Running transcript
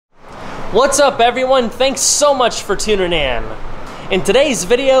What's up everyone? Thanks so much for tuning in. In today's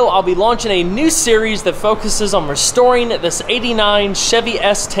video, I'll be launching a new series that focuses on restoring this '89 Chevy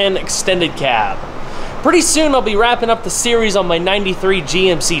S10 extended cab. Pretty soon I'll be wrapping up the series on my '93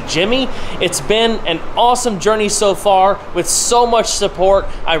 GMC Jimmy. It's been an awesome journey so far with so much support.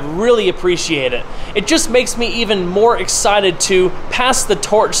 I really appreciate it. It just makes me even more excited to pass the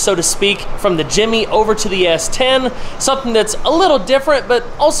torch, so to speak, from the Jimmy over to the S10, something that's a little different but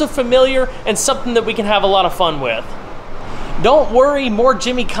also familiar and something that we can have a lot of fun with. Don't worry, more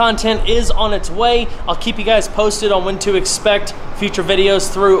Jimmy content is on its way. I'll keep you guys posted on when to expect future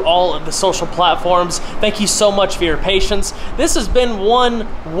videos through all of the social platforms. Thank you so much for your patience. This has been one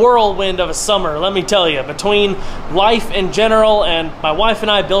whirlwind of a summer, let me tell you, between life in general and my wife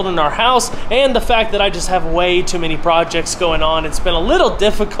and I building our house and the fact that I just have way too many projects going on. It's been a little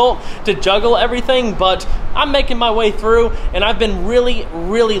difficult to juggle everything, but I'm making my way through, and I've been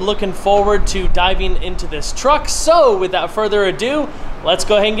really looking forward to diving into this truck. So without further ado, let's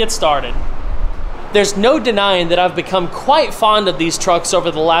go ahead and get started. There's no denying that I've become quite fond of these trucks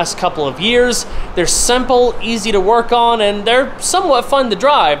over the last couple of years. They're simple, easy to work on, and they're somewhat fun to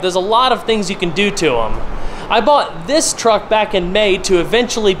drive. There's a lot of things you can do to them. I bought this truck back in May to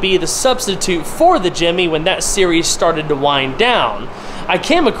eventually be the substitute for the Jimmy when that series started to wind down. I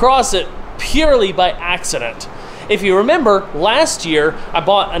came across it purely by accident. If you remember, last year I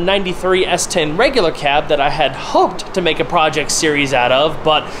bought a '93 S10 regular cab that I had hoped to make a project series out of,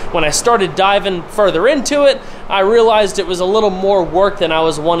 but when I started diving further into it, I realized it was a little more work than I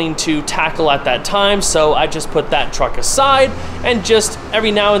was wanting to tackle at that time, so I just put that truck aside, and just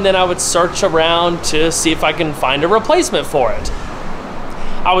every now and then I would search around to see if I can find a replacement for it.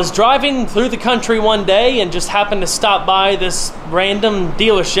 I was driving through the country one day and just happened to stop by this random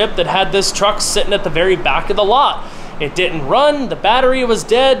dealership that had this truck sitting at the very back of the lot. It didn't run, the battery was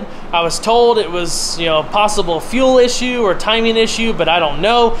dead. I was told it was, possible fuel issue or timing issue, but I don't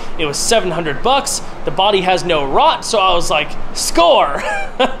know. It was $700. The body has no rot, so I was like, score!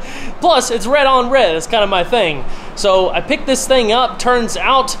 Plus, it's red on red, it's kind of my thing. So I picked this thing up. Turns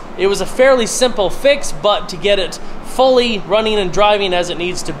out it was a fairly simple fix, but to get it fully running and driving as it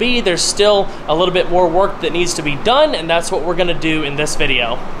needs to be, there's still a little bit more work that needs to be done, and that's what we're gonna do in this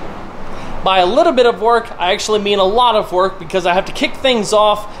video. By a little bit of work, I actually mean a lot of work, because I have to kick things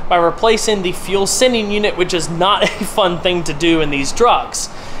off by replacing the fuel sending unit, which is not a fun thing to do in these trucks.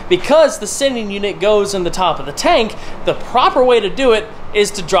 Because the sending unit goes in the top of the tank, the proper way to do it is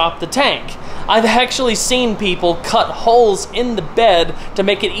to drop the tank. I've actually seen people cut holes in the bed to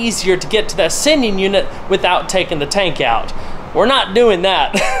make it easier to get to that sending unit without taking the tank out. We're not doing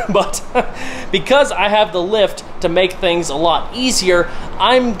that, but because I have the lift to make things a lot easier,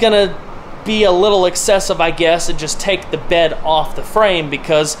 I'm gonna be a little excessive, I guess, and just take the bed off the frame,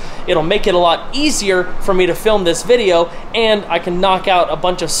 because it'll make it a lot easier for me to film this video, and I can knock out a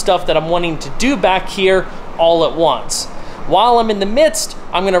bunch of stuff that I'm wanting to do back here all at once. While I'm in the midst,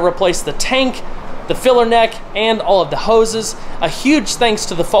 I'm going to replace the tank, the filler neck, and all of the hoses. A huge thanks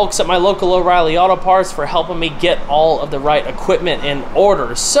to the folks at my local O'Reilly Auto Parts for helping me get all of the right equipment in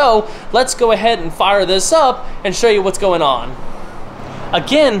order. So let's go ahead and fire this up and show you what's going on.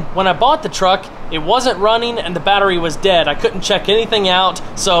 Again, when I bought the truck, it wasn't running and the battery was dead. I couldn't check anything out,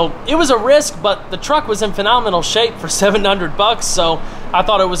 so it was a risk, but the truck was in phenomenal shape for $700, so I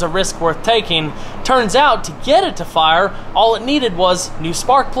thought it was a risk worth taking. Turns out, to get it to fire, all it needed was new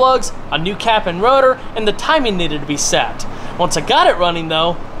spark plugs, a new cap and rotor, and the timing needed to be set. Once I got it running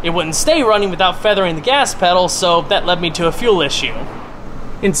though, it wouldn't stay running without feathering the gas pedal, so that led me to a fuel issue.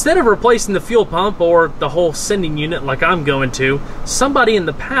 Instead of replacing the fuel pump or the whole sending unit like I'm going to, somebody in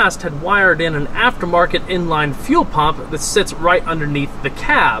the past had wired in an aftermarket inline fuel pump that sits right underneath the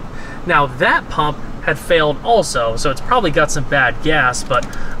cab. Now that pump had failed also, so it's probably got some bad gas, but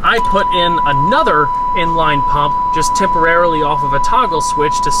I put in another inline pump just temporarily off of a toggle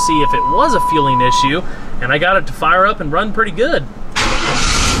switch to see if it was a fueling issue, and I got it to fire up and run pretty good.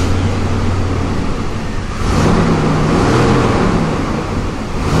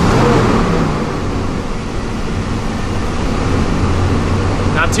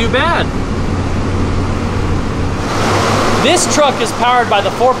 Not too bad. This truck is powered by the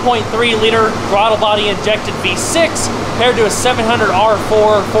 4.3-liter throttle body injected V6 paired to a 700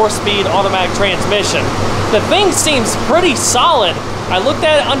 R4 4-speed automatic transmission. The thing seems pretty solid. I looked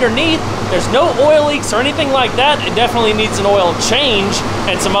at it underneath. There's no oil leaks or anything like that. It definitely needs an oil change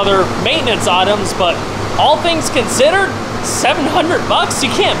and some other maintenance items, but all things considered, $700, you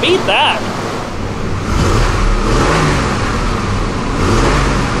can't beat that.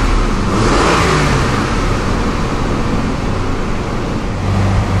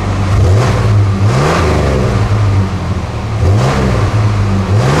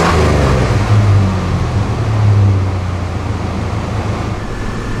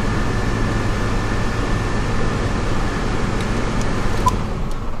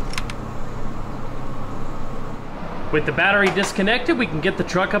 With the battery disconnected, we can get the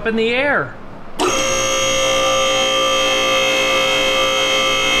truck up in the air.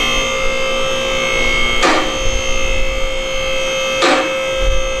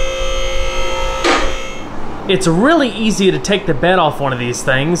 It's really easy to take the bed off one of these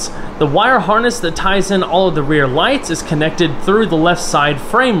things. The wire harness that ties in all of the rear lights is connected through the left side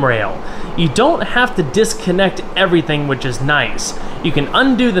frame rail. You don't have to disconnect everything, which is nice. You can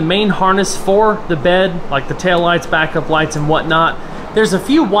undo the main harness for the bed, like the tail lights, backup lights, and whatnot. There's a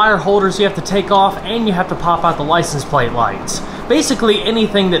few wire holders you have to take off, and you have to pop out the license plate lights. Basically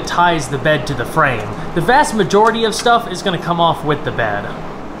anything that ties the bed to the frame. The vast majority of stuff is going to come off with the bed.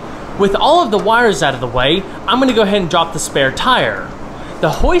 With all of the wires out of the way, I'm going to go ahead and drop the spare tire. The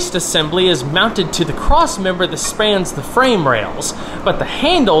hoist assembly is mounted to the cross member that spans the frame rails, but the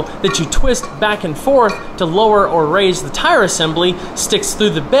handle that you twist back and forth to lower or raise the tire assembly sticks through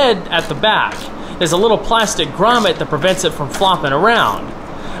the bed at the back. There's a little plastic grommet that prevents it from flopping around.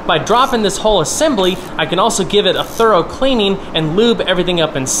 By dropping this whole assembly, I can also give it a thorough cleaning and lube everything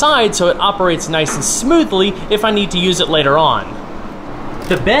up inside so it operates nice and smoothly if I need to use it later on.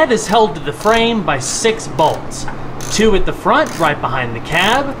 The bed is held to the frame by 6 bolts. 2 at the front, right behind the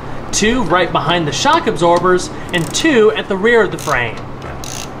cab, 2 right behind the shock absorbers, and 2 at the rear of the frame.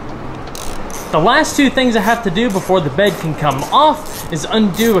 The last 2 things I have to do before the bed can come off is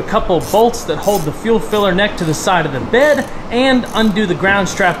undo a couple bolts that hold the fuel filler neck to the side of the bed and undo the ground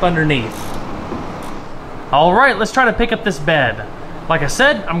strap underneath. Alright, let's try to pick up this bed. Like I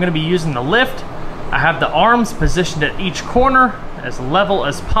said, I'm going to be using the lift. I have the arms positioned at each corner as level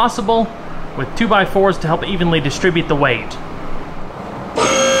as possible with 2x4s to help evenly distribute the weight.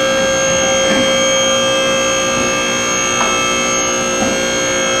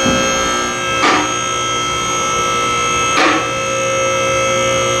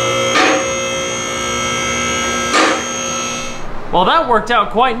 Well, that worked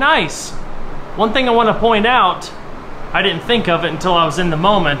out quite nice. One thing I want to point out, I didn't think of it until I was in the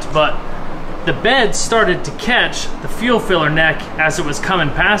moment, but the bed started to catch the fuel filler neck as it was coming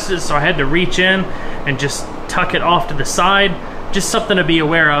past it, so I had to reach in and just tuck it off to the side. Just something to be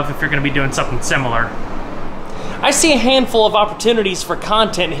aware of if you're going to be doing something similar. I see a handful of opportunities for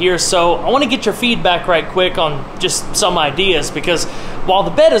content here, so I want to get your feedback right quick on just some ideas, because while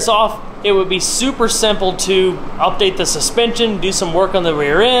the bed is off, it would be super simple to update the suspension, do some work on the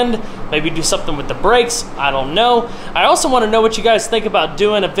rear end, maybe do something with the brakes, I don't know. I also want to know what you guys think about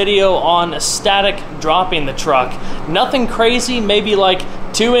doing a video on static dropping the truck. Nothing crazy, maybe like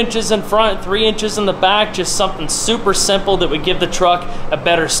 2 inches in front, 3 inches in the back, just something super simple that would give the truck a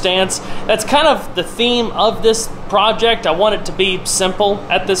better stance. That's kind of the theme of this project. I want it to be simple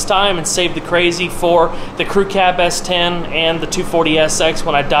at this time and save the crazy for the Crew Cab S10 and the 240SX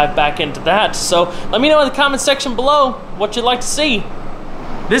when I dive back into that. So let me know in the comment section below what you'd like to see.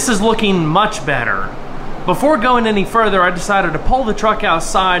 This is looking much better. Before going any further, I decided to pull the truck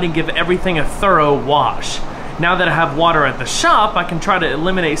outside and give everything a thorough wash. Now that I have water at the shop, I can try to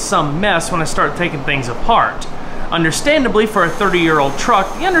eliminate some mess when I start taking things apart. Understandably, for a 30-year-old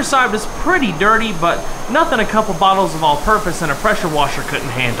truck, the underside was pretty dirty, but nothing a couple bottles of all-purpose and a pressure washer couldn't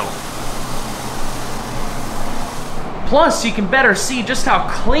handle. Plus, you can better see just how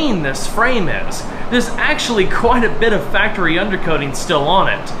clean this frame is. There's actually quite a bit of factory undercoating still on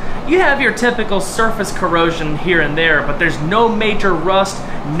it. You have your typical surface corrosion here and there, but there's no major rust,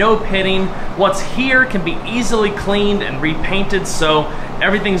 no pitting. What's here can be easily cleaned and repainted, so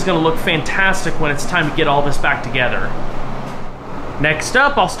everything's gonna look fantastic when it's time to get all this back together. Next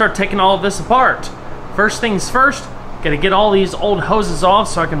up, I'll start taking all of this apart. First things first, gotta get all these old hoses off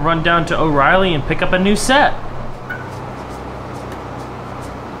so I can run down to O'Reilly and pick up a new set.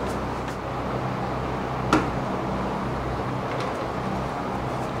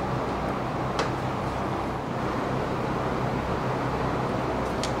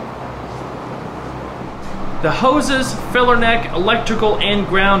 The hoses, filler neck, electrical, and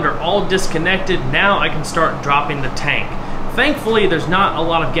ground are all disconnected. Now I can start dropping the tank. Thankfully, there's not a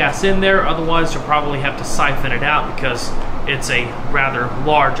lot of gas in there, otherwise you'll probably have to siphon it out because it's a rather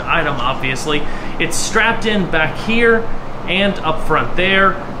large item, obviously. It's strapped in back here and up front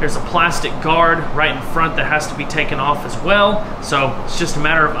there. There's a plastic guard right in front that has to be taken off as well, so it's just a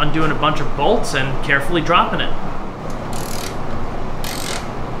matter of undoing a bunch of bolts and carefully dropping it.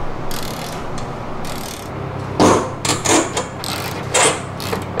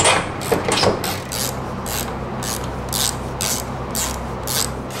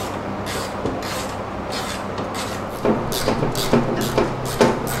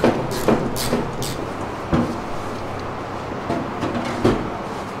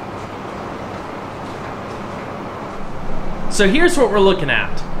 So here's what we're looking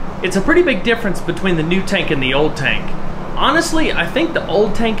at. It's a pretty big difference between the new tank and the old tank. Honestly, I think the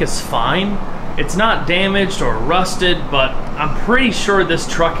old tank is fine. It's not damaged or rusted, but I'm pretty sure this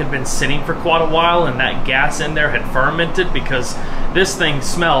truck had been sitting for quite a while and that gas in there had fermented, because this thing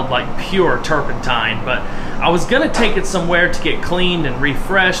smelled like pure turpentine. But I was gonna take it somewhere to get cleaned and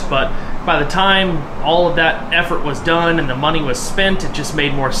refreshed, but by the time all of that effort was done and the money was spent, it just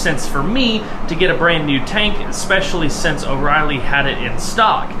made more sense for me to get a brand new tank, especially since O'Reilly had it in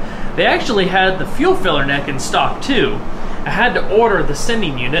stock. They actually had the fuel filler neck in stock too. I had to order the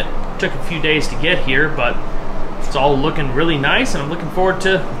sending unit. Took a few days to get here, but it's all looking really nice, and I'm looking forward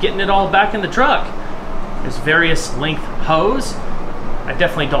to getting it all back in the truck. There's various length hose. I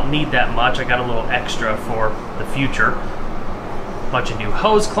definitely don't need that much. I got a little extra for the future. Bunch of new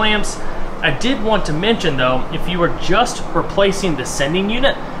hose clamps. I did want to mention though, if you were just replacing the sending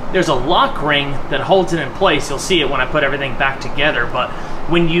unit, there's a lock ring that holds it in place. You'll see it when I put everything back together, but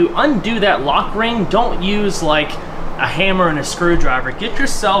when you undo that lock ring, don't use like a hammer and a screwdriver. Get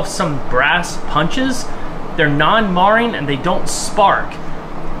yourself some brass punches. They're non-marring and they don't spark.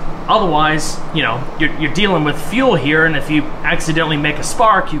 Otherwise, you know, you're dealing with fuel here, and if you accidentally make a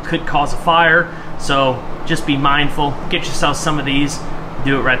spark, you could cause a fire. So just be mindful. Get yourself some of these.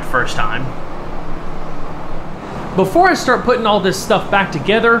 Do it right the first time. Before I start putting all this stuff back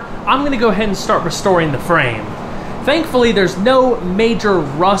together, I'm gonna go ahead and start restoring the frame. Thankfully, there's no major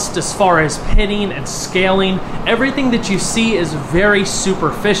rust as far as pitting and scaling. Everything that you see is very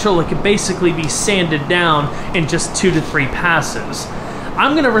superficial. It can basically be sanded down in just 2 to 3 passes.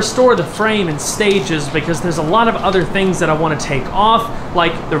 I'm gonna restore the frame in stages because there's a lot of other things that I wanna take off,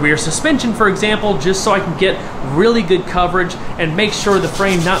 like the rear suspension, for example, just so I can get really good coverage and make sure the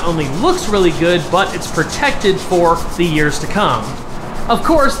frame not only looks really good, but it's protected for the years to come. Of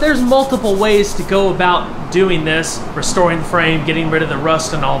course, there's multiple ways to go about doing this, restoring the frame, getting rid of the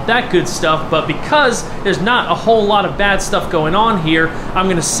rust and all that good stuff, but because there's not a whole lot of bad stuff going on here, I'm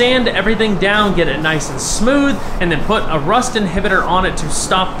gonna sand everything down, get it nice and smooth, and then put a rust inhibitor on it to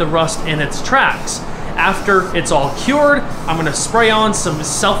stop the rust in its tracks. After it's all cured, I'm gonna spray on some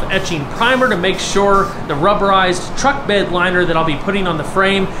self-etching primer to make sure the rubberized truck bed liner that I'll be putting on the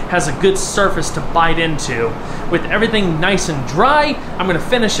frame has a good surface to bite into. With everything nice and dry, I'm gonna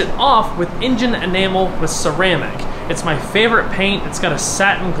finish it off with engine enamel with ceramic. It's my favorite paint. It's got a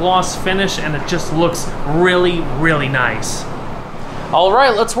satin gloss finish and it just looks really, really nice. All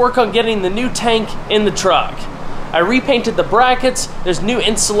right, let's work on getting the new tank in the truck. I repainted the brackets. There's new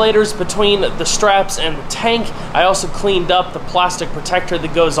insulators between the straps and the tank. I also cleaned up the plastic protector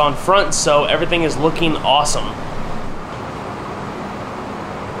that goes on front, so everything is looking awesome.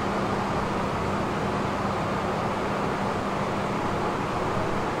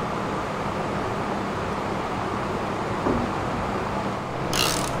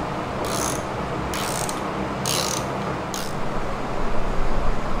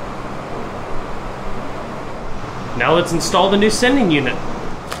 Now let's install the new sending unit.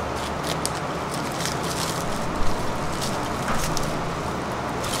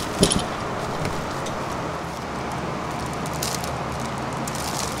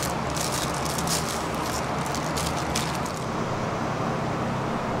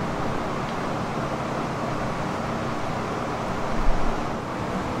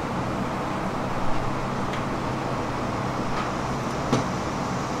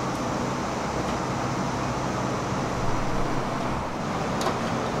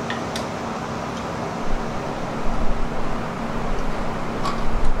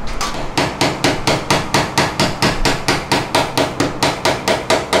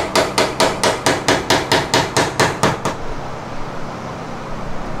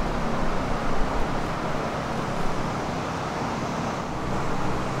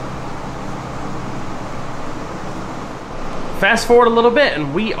 Fast forward a little bit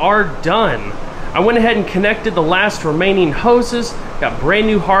and we are done. I went ahead and connected the last remaining hoses, got brand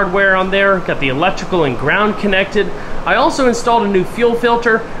new hardware on there, got the electrical and ground connected. I also installed a new fuel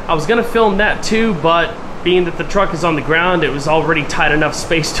filter. I was gonna film that too, but being that the truck is on the ground, it was already tight enough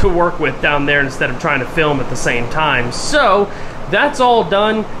space to work with down there instead of trying to film at the same time. So that's all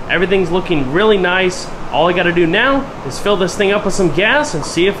done. Everything's looking really nice. All I gotta do now is fill this thing up with some gas and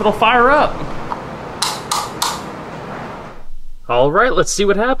see if it'll fire up. All right, let's see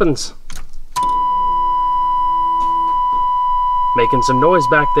what happens. Making some noise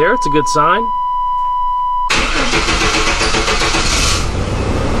back there, it's a good sign.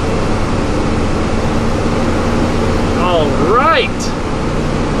 All right.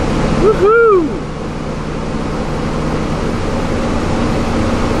 Woohoo!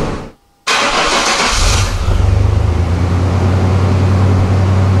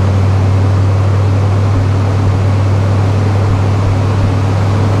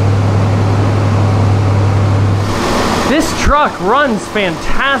 truck runs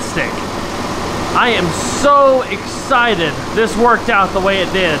fantastic. I am so excited this worked out the way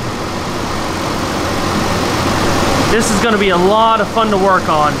it did. This is going to be a lot of fun to work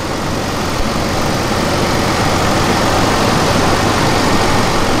on.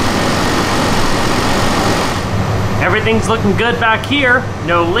 Everything's looking good back here.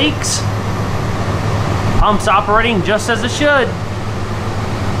 No leaks. Pump's operating just as it should.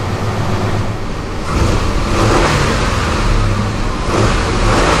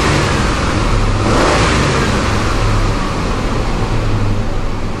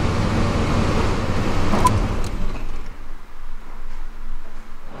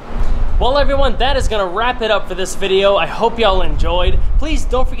 Well everyone, that is going to wrap it up for this video. I hope y'all enjoyed. Please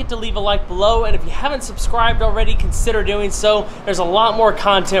don't forget to leave a like below, and if you haven't subscribed already, consider doing so. There's a lot more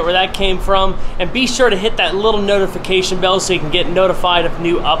content where that came from, and be sure to hit that little notification bell so you can get notified of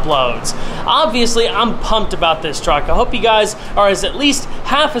new uploads. Obviously, I'm pumped about this truck. I hope you guys are at least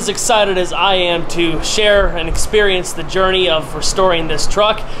half as excited as I am to share and experience the journey of restoring this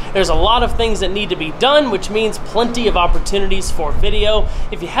truck. There's a lot of things that need to be done, which means plenty of opportunities for video.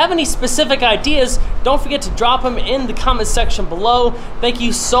 If you have any specific ideas, don't forget to drop them in the comment section below. Thank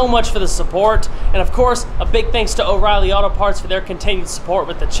you so much for the support, and of course a big thanks to O'Reilly Auto Parts for their continued support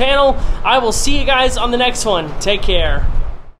with the channel. I will see you guys on the next one. Take care.